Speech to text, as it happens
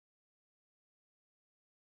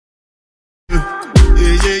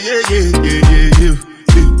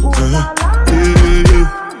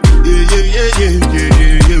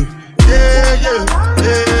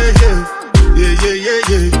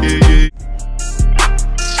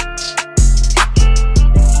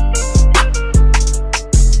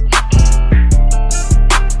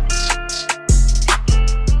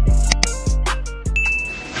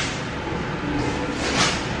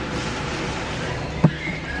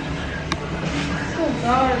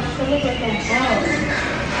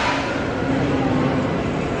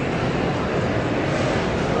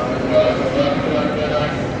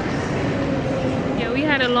Yeah, we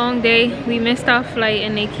had a long day. We missed our flight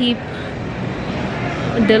and they keep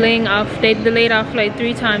delaying they delayed our flight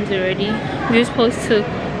 3 times already. We were supposed to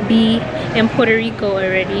be in Puerto Rico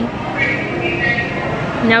already.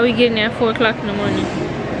 Now we're getting there at 4 o'clock in the morning.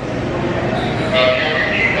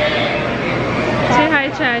 Say hi,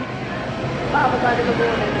 Chad.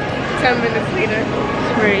 10 minutes later.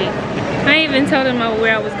 Great. I didn't even tell them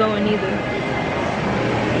where I was going either.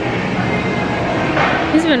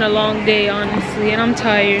 It's been a long day, honestly, and I'm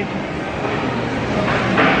tired.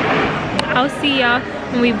 I'll see y'all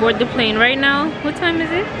when we board the plane. Right now, what time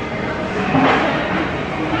is it?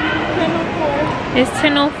 10:04. It's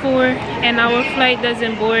 10:04 and our flight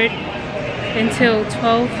doesn't board until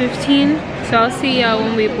 12:15. So I'll see y'all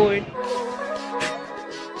when we board.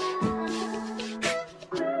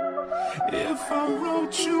 If I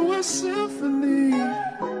wrote you a symphony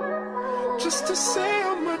just to say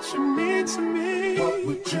how much you mean to me, what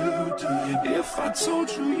would you do? If I told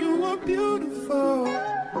you you were beautiful,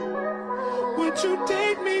 would you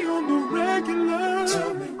date me on the regular?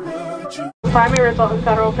 Tell me, would you? Primary result in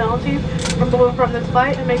federal penalties removed from this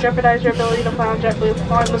flight and may jeopardize your ability to fly on JetBlue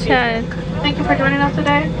on the future. Thank you for joining us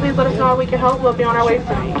today. Please let us know how we can help. We'll be on our way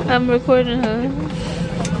soon. I'm recording her.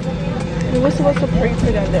 We're supposed to pray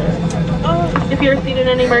together. If you're seated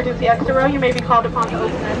in an emergency exit row, you may be called upon to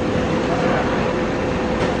open it.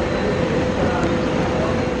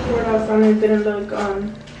 Courthouse signage didn't look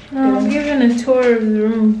No, I'm giving a tour of the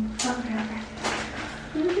room. Okay.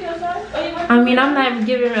 I mean, I'm not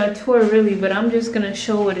giving a tour really, but I'm just gonna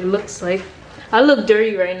show what it looks like. I look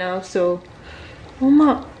dirty right now, so. Oh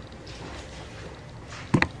my.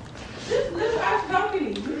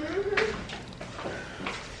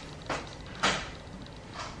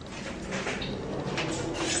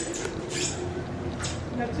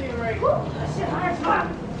 That's to your right.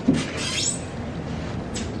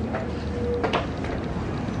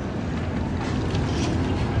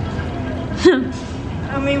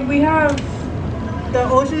 I mean, we have the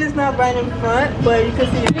ocean is not right in front, but you can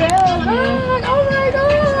see it. Yeah, oh my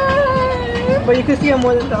god! But you can see it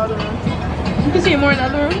more than the other rooms. You can see it more in the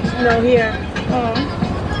other rooms? No, here. Oh.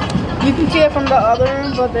 You can see it from the other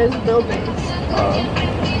room, but there's buildings. Oh.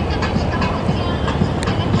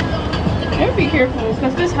 You have to be careful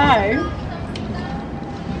because this high.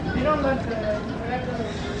 You don't let the.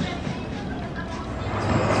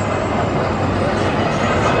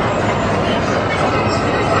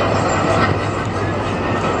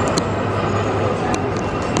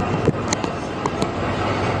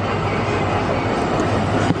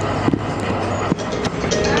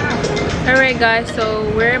 Alright guys, so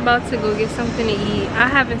we're about to go get something to eat. I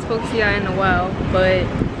haven't spoke to y'all in a while, but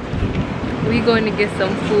we're going to get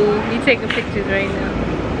some food. We taking pictures right now.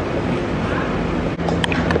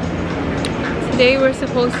 Today we're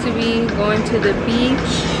supposed to be going to the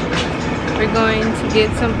beach. We're going to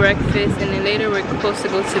get some breakfast and then later we're supposed to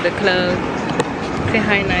go to the club. Say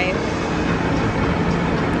hi, Naya.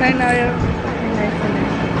 Hi, Naya.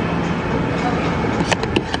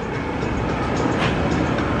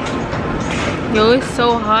 Yo, it's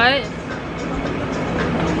so hot.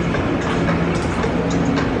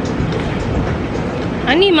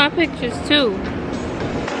 I need my pictures too.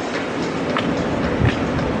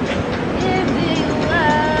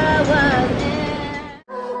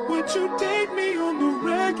 Would you date me on the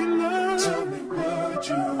regular? Tell me, would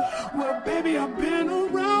you? Well, baby, I've been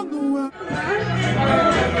around the world.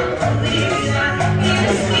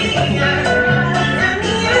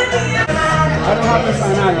 I don't have to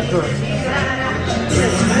sign out first.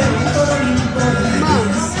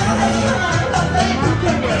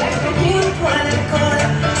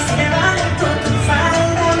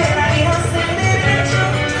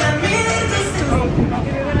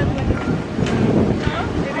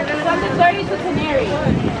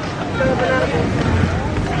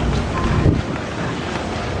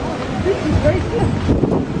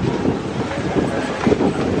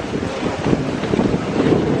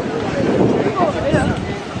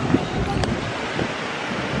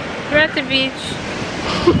 We're at the beach.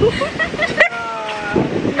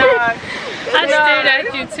 I I stared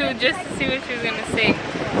at you too just to see what you was gonna say.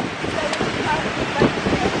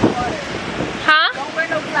 Huh? Don't wear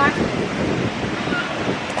no glasses.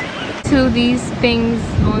 To these things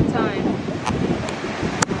on time.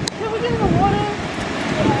 Can we get in the water?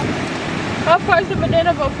 How far is the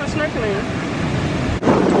banana boat for snorkeling?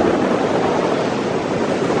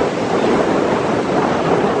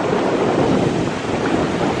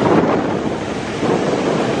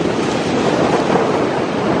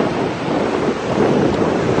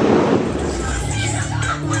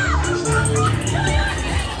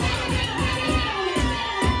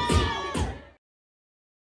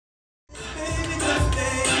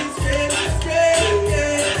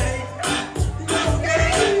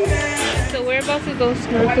 To go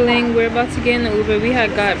snorkeling. We're about to get in the Uber. We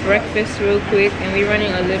had got breakfast real quick and we're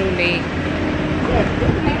running a little late,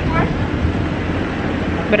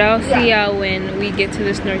 but I'll see y'all when we get to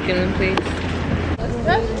the snorkeling place.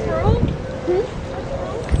 That's true.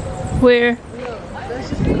 Where? That's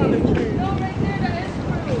just the color tree. No, right there, that is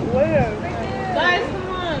true. Where? Guys,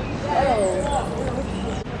 come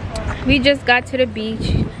on. We just got to the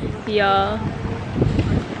beach, y'all.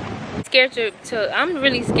 Scared to I'm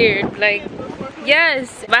really scared. Like,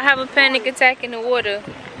 yes, if I have a panic attack in the water,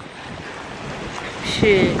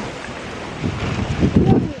 shit.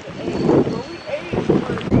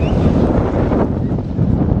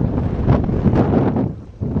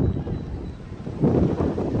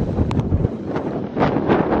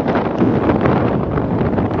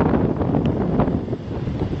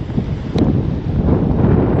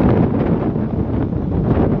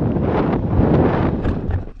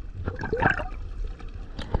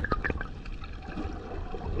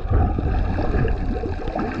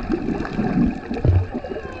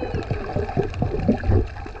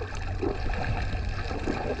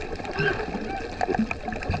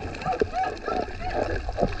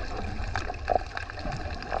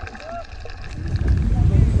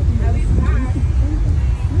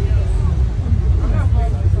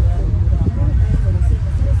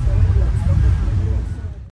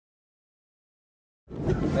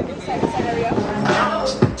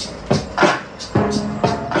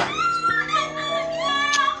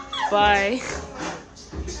 Bye.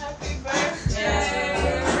 Happy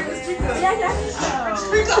birthday.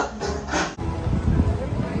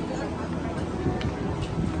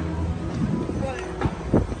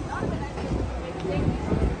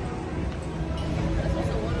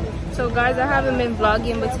 So guys, I haven't been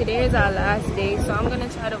vlogging, but today is our last day, so I'm gonna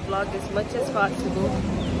try to vlog as much as possible.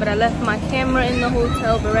 But I left my camera in the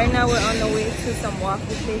hotel, but right now we're on the way to some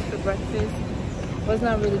waffle place for breakfast. Well, it's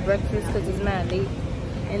not really breakfast because it's mad late.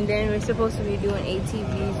 And then we're supposed to be doing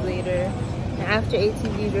ATVs later. And after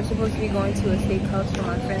ATVs, we're supposed to be going to a steakhouse for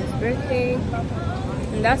my friend's birthday.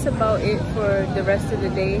 And that's about it for the rest of the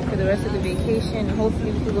day, for the rest of the vacation. And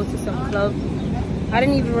hopefully we can go to some club. I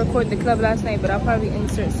didn't even record the club last night, but I'll probably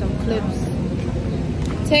insert some clips.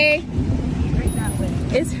 Tay,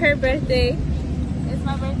 it's her birthday. It's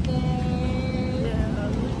my birthday.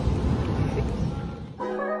 Yeah.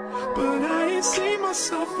 But I ain't seen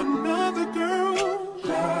myself another girl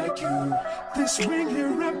like you. This ring here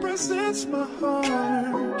represents my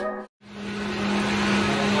heart.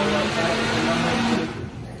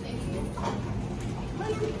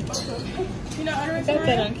 Got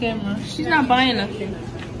that on camera. She's not buying nothing.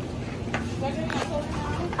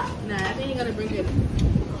 Nah, I think you gotta bring it.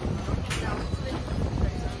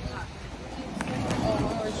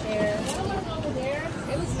 Over there.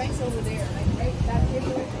 It was nice over there. Like right that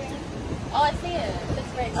table right there. Oh, I see it.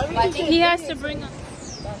 It's nice. But I think He has to bring up.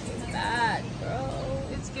 that's bad, bro.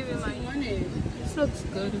 It's giving my money. This looks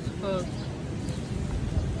good as fuck.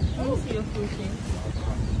 Let me see your food thing.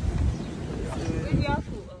 Where's your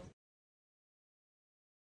food?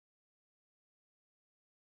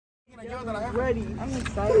 Ready. I'm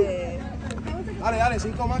excited. Dale, dale,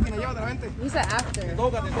 5 máquinas, llévatela, vente. We said after.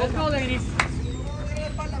 Tócate, Let's go, ladies.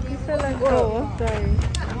 You feel like, whoa, sorry.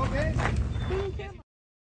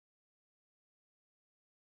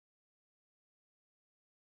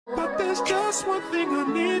 But there's just one thing I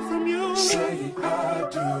need from you. Say I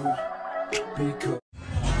do. Because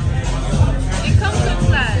It comes with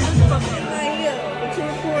flash. But you're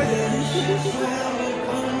recording.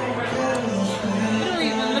 It don't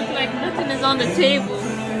even look like nothing is on the table.